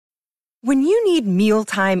When you need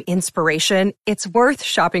mealtime inspiration, it's worth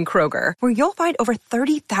shopping Kroger, where you'll find over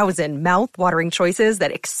 30,000 mouth-watering choices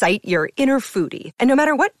that excite your inner foodie. And no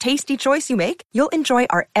matter what tasty choice you make, you'll enjoy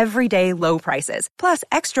our everyday low prices, plus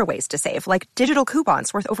extra ways to save, like digital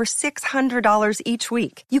coupons worth over $600 each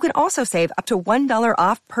week. You can also save up to $1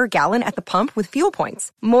 off per gallon at the pump with fuel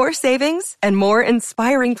points. More savings and more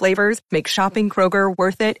inspiring flavors make shopping Kroger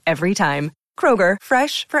worth it every time. Kroger,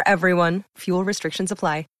 fresh for everyone. Fuel restrictions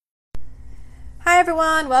apply. Hi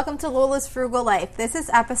everyone, welcome to Lola's Frugal Life. This is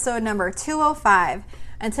episode number 205,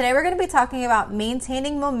 and today we're going to be talking about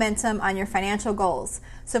maintaining momentum on your financial goals.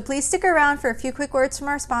 So please stick around for a few quick words from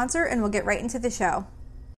our sponsor and we'll get right into the show.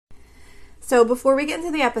 So before we get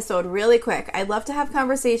into the episode, really quick, I'd love to have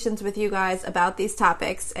conversations with you guys about these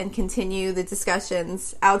topics and continue the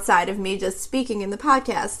discussions outside of me just speaking in the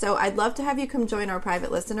podcast. So I'd love to have you come join our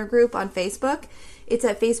private listener group on Facebook. It's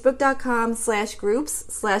at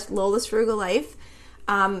facebook.com/groups/Lola's Frugal Life.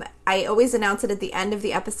 I always announce it at the end of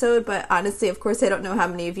the episode, but honestly, of course, I don't know how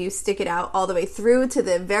many of you stick it out all the way through to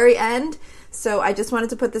the very end. So I just wanted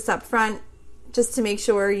to put this up front just to make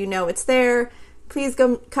sure you know it's there. Please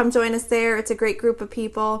come join us there. It's a great group of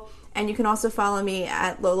people. And you can also follow me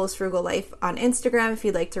at Lola's Frugal Life on Instagram if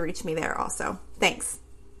you'd like to reach me there also. Thanks.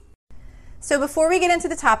 So before we get into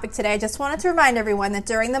the topic today, I just wanted to remind everyone that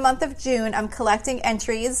during the month of June, I'm collecting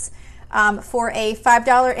entries for a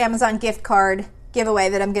 $5 Amazon gift card giveaway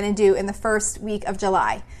that I'm going to do in the first week of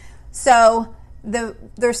July. So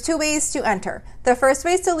there's two ways to enter. The first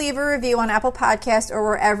way is to leave a review on Apple Podcasts or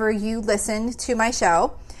wherever you listen to my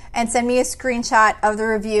show and send me a screenshot of the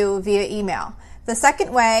review via email. The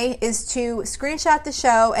second way is to screenshot the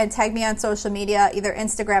show and tag me on social media, either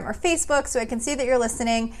Instagram or Facebook, so I can see that you're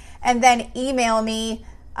listening, and then email me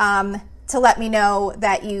to let me know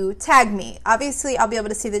that you tagged me. Obviously, I'll be able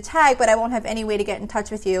to see the tag, but I won't have any way to get in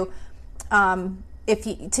touch with you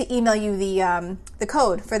to email you the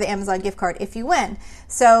code for the Amazon gift card if you win.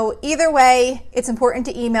 So either way, it's important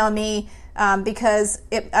to email me because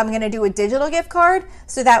I'm going to do a digital gift card,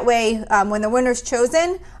 so that way when the winner's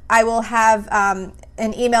chosen, I will have an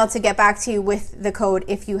email to get back to you with the code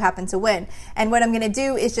if you happen to win. And what I'm going to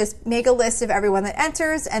do is just make a list of everyone that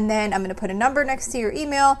enters, and then I'm going to put a number next to your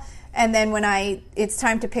email, and then when it's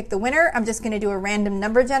time to pick the winner, I'm just going to do a random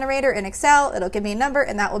number generator in Excel. It'll give me a number,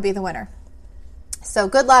 and that will be the winner. So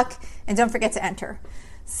good luck, and don't forget to enter.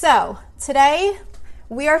 So today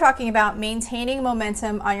we are talking about maintaining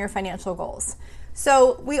momentum on your financial goals.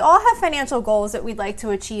 So we all have financial goals that we'd like to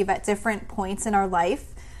achieve at different points in our life.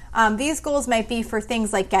 These goals might be for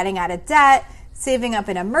things like getting out of debt, saving up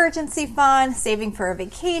an emergency fund, saving for a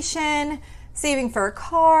vacation, saving for a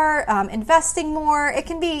car, investing more. It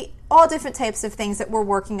can be all different types of things that we're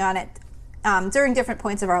working on during different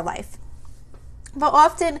points of our life. But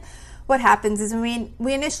often what happens is when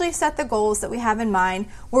we initially set the goals that we have in mind,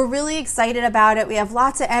 we're really excited about it. We have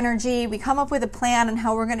lots of energy. We come up with a plan on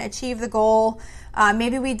how we're going to achieve the goal.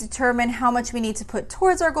 Maybe we determine how much we need to put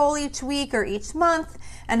towards our goal each week or each month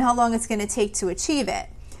and how long it's going to take to achieve it.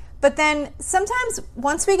 But then sometimes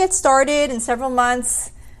once we get started and several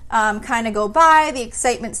months kind of go by, the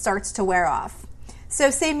excitement starts to wear off. So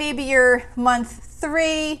say maybe you're month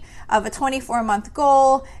 3 of a 24-month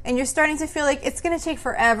goal and you're starting to feel like it's going to take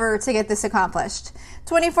forever to get this accomplished.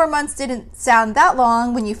 24 months didn't sound that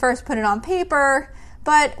long when you first put it on paper,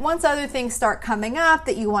 but once other things start coming up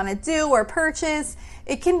that you want to do or purchase,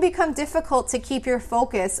 it can become difficult to keep your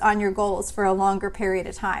focus on your goals for a longer period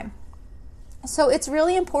of time. So it's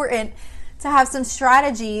really important to have some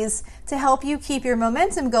strategies to help you keep your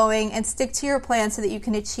momentum going and stick to your plan so that you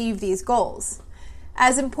can achieve these goals.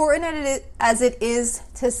 As important as it is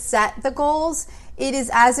to set the goals, it is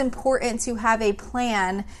as important to have a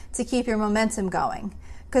plan to keep your momentum going.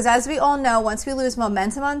 Because as we all know, once we lose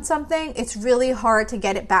momentum on something, it's really hard to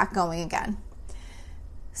get it back going again.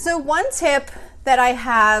 So one tip that I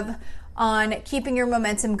have on keeping your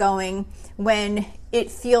momentum going when it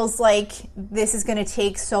feels like this is going to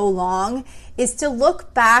take so long is to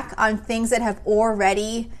look back on things that have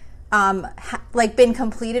already been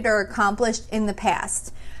completed or accomplished in the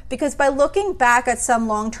past. Because by looking back at some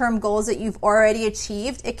long-term goals that you've already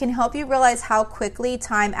achieved, it can help you realize how quickly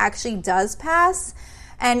time actually does pass.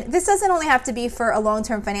 And this doesn't only have to be for a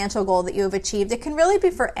long-term financial goal that you have achieved. It can really be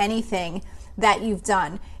for anything that you've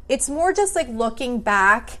done. It's more just like looking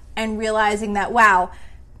back and realizing that, wow,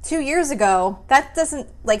 2 years ago, that doesn't,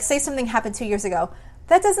 say something happened 2 years ago,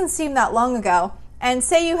 that doesn't seem that long ago. And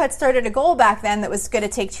say you had started a goal back then that was going to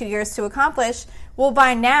take 2 years to accomplish, well,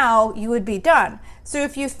 by now you would be done. So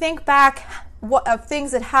if you think back of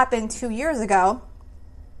things that happened 2 years ago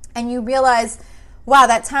and you realize, wow,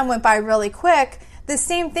 that time went by really quick, the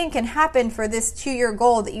same thing can happen for this 2-year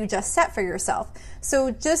goal that you just set for yourself.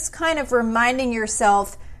 So just kind of reminding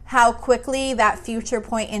yourself how quickly that future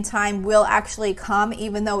point in time will actually come,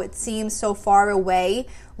 even though it seems so far away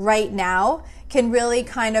right now, can really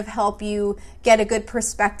kind of help you get a good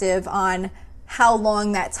perspective on how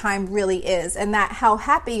long that time really is, and that how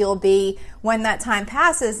happy you'll be when that time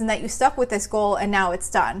passes and that you stuck with this goal and now it's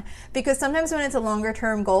done. Because sometimes when it's a longer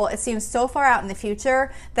term goal, it seems so far out in the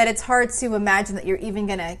future that it's hard to imagine that you're even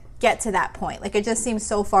going to get to that point. Like, it just seems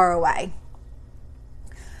so far away.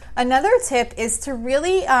 Another tip is to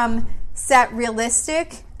really set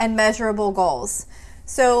realistic and measurable goals.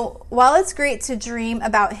 So while it's great to dream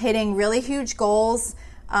about hitting really huge goals,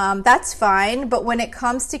 that's fine, but when it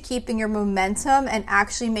comes to keeping your momentum and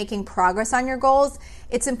actually making progress on your goals,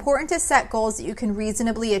 it's important to set goals that you can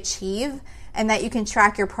reasonably achieve and that you can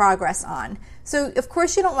track your progress on. So of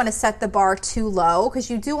course you don't want to set the bar too low because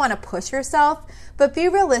you do want to push yourself, but be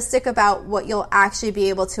realistic about what you'll actually be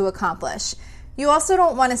able to accomplish. You also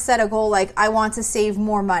don't want to set a goal like, I want to save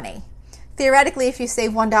more money. Theoretically, if you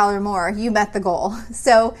save $1 more, you met the goal.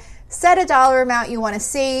 So set a dollar amount you want to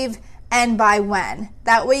save and by when.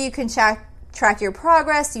 That way you can track your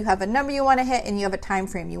progress, you have a number you want to hit, and you have a time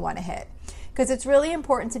frame you want to hit. Because it's really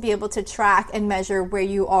important to be able to track and measure where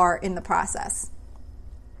you are in the process.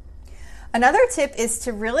 Another tip is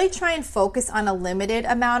to really try and focus on a limited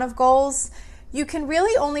amount of goals. You can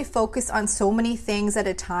really only focus on so many things at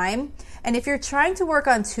a time. And if you're trying to work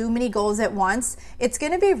on too many goals at once, it's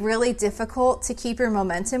going to be really difficult to keep your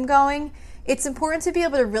momentum going. It's important to be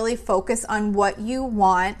able to really focus on what you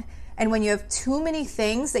want. And when you have too many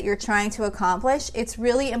things that you're trying to accomplish, it's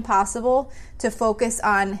really impossible to focus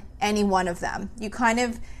on any one of them. You kind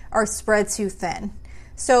of are spread too thin.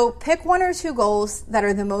 So pick 1 or 2 goals that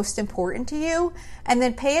are the most important to you, and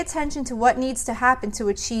then pay attention to what needs to happen to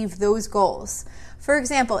achieve those goals. For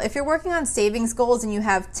example, if you're working on savings goals and you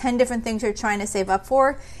have 10 different things you're trying to save up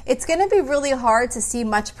for, it's going to be really hard to see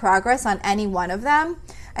much progress on any one of them.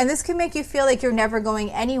 And this can make you feel like you're never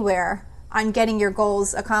going anywhere on getting your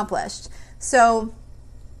goals accomplished. So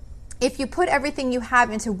if you put everything you have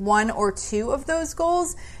into 1 or 2 of those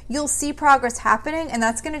goals, you'll see progress happening, and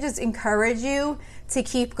that's going to just encourage you to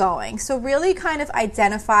keep going. So really kind of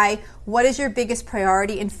identify what is your biggest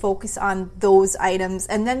priority and focus on those items,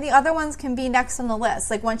 and then the other ones can be next on the list.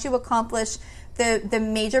 Like once you accomplish the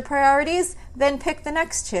major priorities, then pick the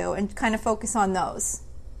next 2 and kind of focus on those.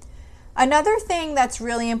 Another thing that's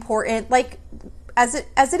really important, like as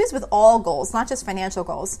it is with all goals, not just financial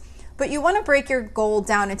goals, but you want to break your goal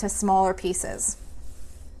down into smaller pieces.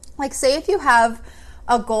 Like say if you have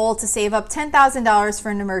a goal to save up $10,000 for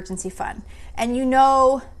an emergency fund, and you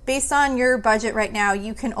know based on your budget right now,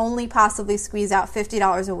 you can only possibly squeeze out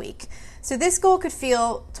 $50 a week. So this goal could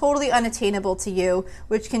feel totally unattainable to you,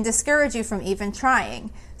 which can discourage you from even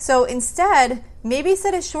trying. So instead, maybe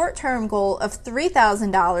set a short-term goal of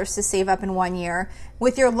 $3,000 to save up in 1 year,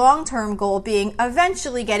 with your long-term goal being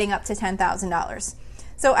eventually getting up to $10,000.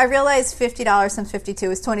 So I realize $50 times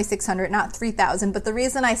 52 is $2,600, not $3,000. But the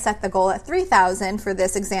reason I set the goal at $3,000 for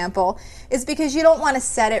this example is because you don't want to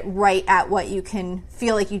set it right at what you can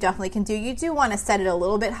feel like you definitely can do. You do want to set it a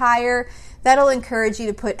little bit higher. That'll encourage you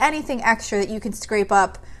to put anything extra that you can scrape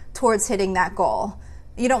up towards hitting that goal.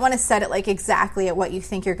 You don't want to set it like exactly at what you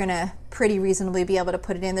think you're going to pretty reasonably be able to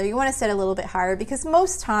put it in there. You want to set it a little bit higher because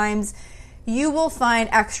most times you will find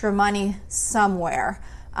extra money somewhere.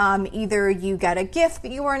 Either you get a gift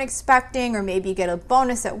that you weren't expecting, or maybe you get a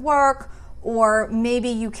bonus at work, or maybe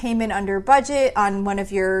you came in under budget on one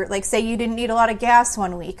of your, like say you didn't need a lot of gas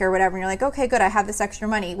one week or whatever, and you're like, okay, good, I have this extra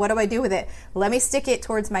money. What do I do with it? Let me stick it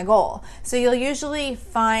towards my goal. So you'll usually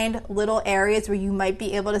find little areas where you might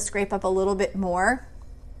be able to scrape up a little bit more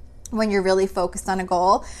when you're really focused on a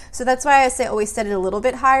goal. So that's why I say always set it a little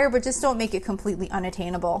bit higher, but just don't make it completely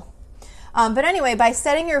unattainable. But anyway, by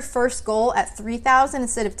setting your first goal at $3,000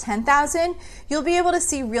 instead of $10,000, you'll be able to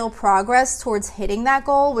see real progress towards hitting that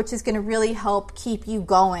goal, which is going to really help keep you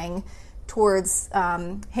going towards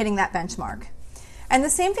hitting that benchmark. And the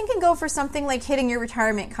same thing can go for something like hitting your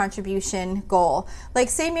retirement contribution goal. Like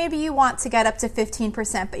say maybe you want to get up to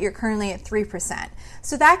 15%, but you're currently at 3%.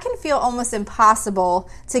 So that can feel almost impossible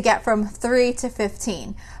to get from 3 to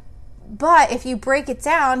 15. But if you break it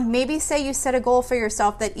down, maybe say you set a goal for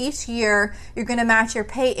yourself that each year you're going to match your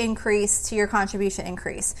pay increase to your contribution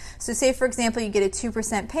increase. So say, for example, you get a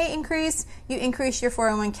 2% pay increase, you increase your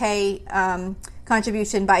 401k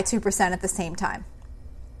contribution by 2% at the same time.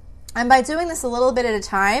 And by doing this a little bit at a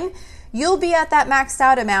time, you'll be at that maxed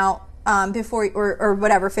out amount before, or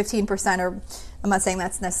whatever, 15%, or I'm not saying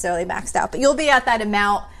that's necessarily maxed out, but you'll be at that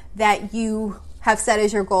amount that you have set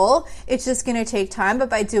as your goal. It's just going to take time, but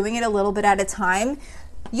by doing it a little bit at a time,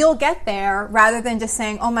 you'll get there rather than just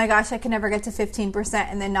saying, oh my gosh, I can never get to 15%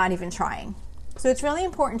 and then not even trying. So it's really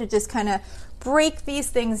important to just kind of break these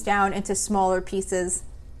things down into smaller pieces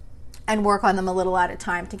and work on them a little at a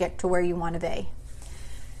time to get to where you want to be.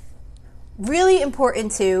 Really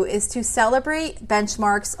important too is to celebrate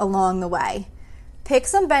benchmarks along the way. Pick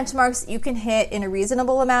some benchmarks that you can hit in a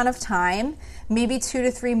reasonable amount of time, maybe 2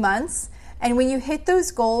 to 3 months. And when you hit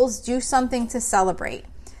those goals, do something to celebrate.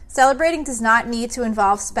 Celebrating does not need to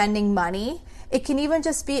involve spending money. It can even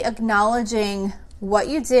just be acknowledging what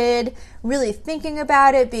you did, really thinking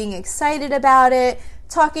about it, being excited about it,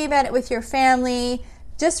 talking about it with your family,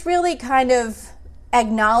 just really kind of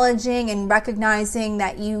acknowledging and recognizing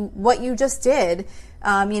that what you just did.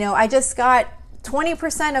 I just got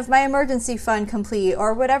 20% of my emergency fund complete,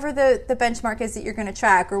 or whatever the benchmark is that you're going to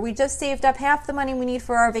track, or we just saved up half the money we need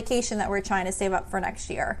for our vacation that we're trying to save up for next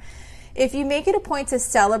year. If you make it a point to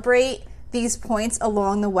celebrate these points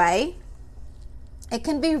along the way, it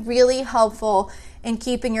can be really helpful in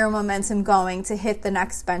keeping your momentum going to hit the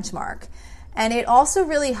next benchmark. And it also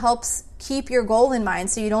really helps keep your goal in mind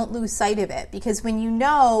so you don't lose sight of it. Because when you're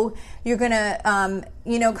going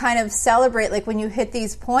to, kind of celebrate, like when you hit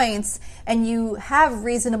these points and you have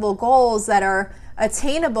reasonable goals that are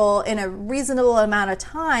attainable in a reasonable amount of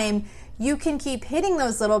time, you can keep hitting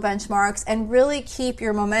those little benchmarks and really keep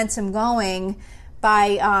your momentum going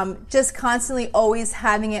by just constantly always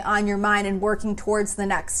having it on your mind and working towards the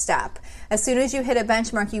next step. As soon as you hit a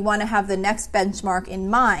benchmark, you want to have the next benchmark in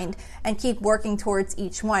mind and keep working towards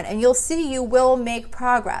each one. And you'll see you will make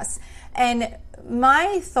progress. And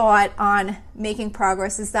my thought on making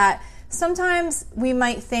progress is that sometimes we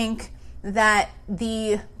might think that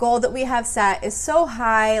the goal that we have set is so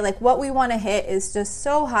high, like what we want to hit is just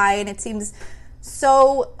so high, and it seems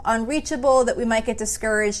so unreachable that we might get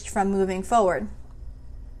discouraged from moving forward.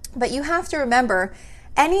 But you have to remember,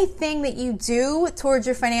 anything that you do towards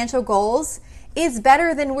your financial goals is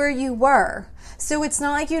better than where you were. So it's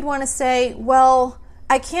not like you'd want to say, well,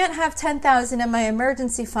 I can't have $10,000 in my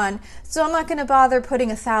emergency fund, so I'm not going to bother putting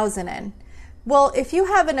 $1,000 in. Well, if you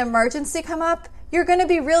have an emergency come up, you're going to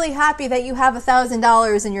be really happy that you have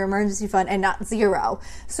 $1,000 in your emergency fund and not zero.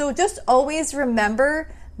 So just always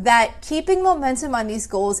remember that keeping momentum on these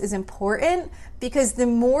goals is important, because the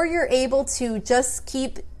more you're able to just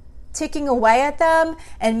keep ticking away at them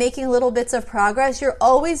and making little bits of progress, you're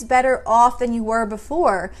always better off than you were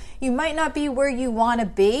before. You might not be where you want to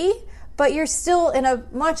be, but you're still in a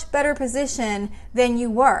much better position than you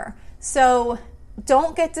were. So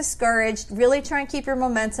don't get discouraged. Really try and keep your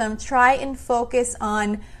momentum. Try and focus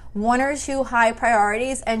on 1 or 2 high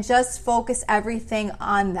priorities and just focus everything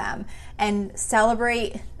on them and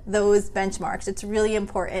celebrate those benchmarks. It's really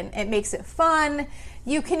important. It makes it fun.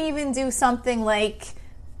 You can even do something like,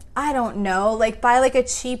 I don't know, like buy like a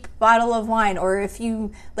cheap bottle of wine, or if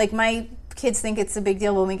you, like my kids think it's a big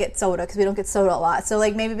deal when we get soda because we don't get soda a lot. So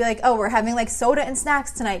like maybe be like, oh, we're having like soda and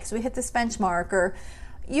snacks tonight because we hit this benchmark. Or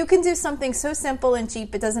you can do something so simple and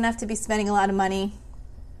cheap. It doesn't have to be spending a lot of money.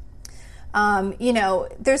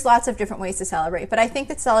 There's lots of different ways to celebrate, but I think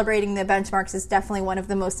that celebrating the benchmarks is definitely one of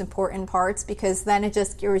the most important parts, because then it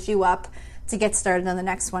just gears you up to get started on the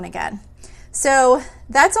next one again. So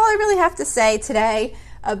that's all I really have to say today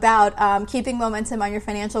about keeping momentum on your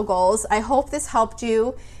financial goals. I hope this helped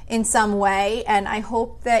you in some way, and I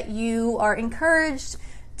hope that you are encouraged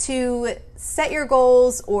to set your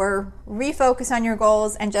goals or refocus on your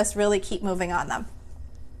goals and just really keep moving on them.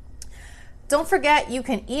 Don't forget, you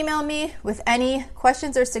can email me with any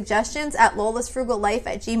questions or suggestions at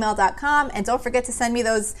lolasfrugallife@gmail.com, and don't forget to send me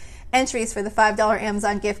those entries for the $5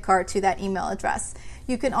 Amazon gift card to that email address.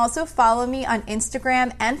 You can also follow me on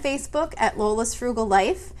Instagram and Facebook at Lola's Frugal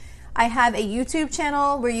Life. I have a YouTube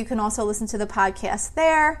channel where you can also listen to the podcast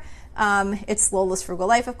there. It's Lola's Frugal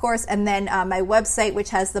Life, of course, and then my website, which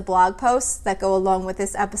has the blog posts that go along with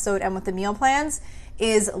this episode and with the meal plans,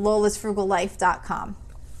 is lolasfrugallife.com.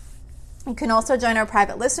 You can also join our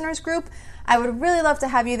private listeners group. I would really love to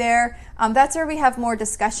have you there. That's where we have more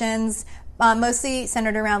discussions, mostly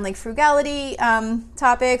centered around like frugality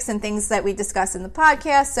topics and things that we discuss in the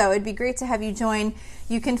podcast. So it'd be great to have you join.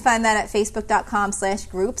 You can find that at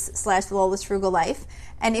facebook.com/groups/Lola's Frugal Life.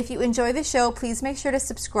 And if you enjoy the show, please make sure to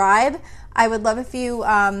subscribe. I would love if you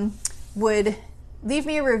would leave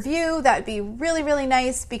me a review. That would be really, really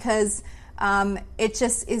nice, because it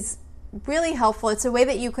just is really helpful. It's a way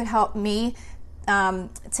that you could help me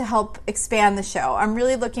to help expand the show. I'm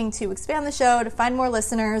really looking to expand the show, to find more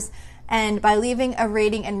listeners, and by leaving a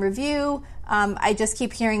rating and review. I just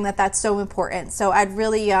keep hearing that that's so important. So I'd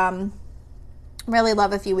really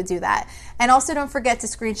love if you would do that. And also don't forget to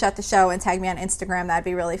screenshot the show and tag me on Instagram. That'd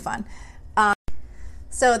be really fun.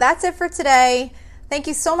 So that's it for today. Thank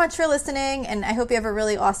you so much for listening, and I hope you have a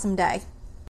really awesome day.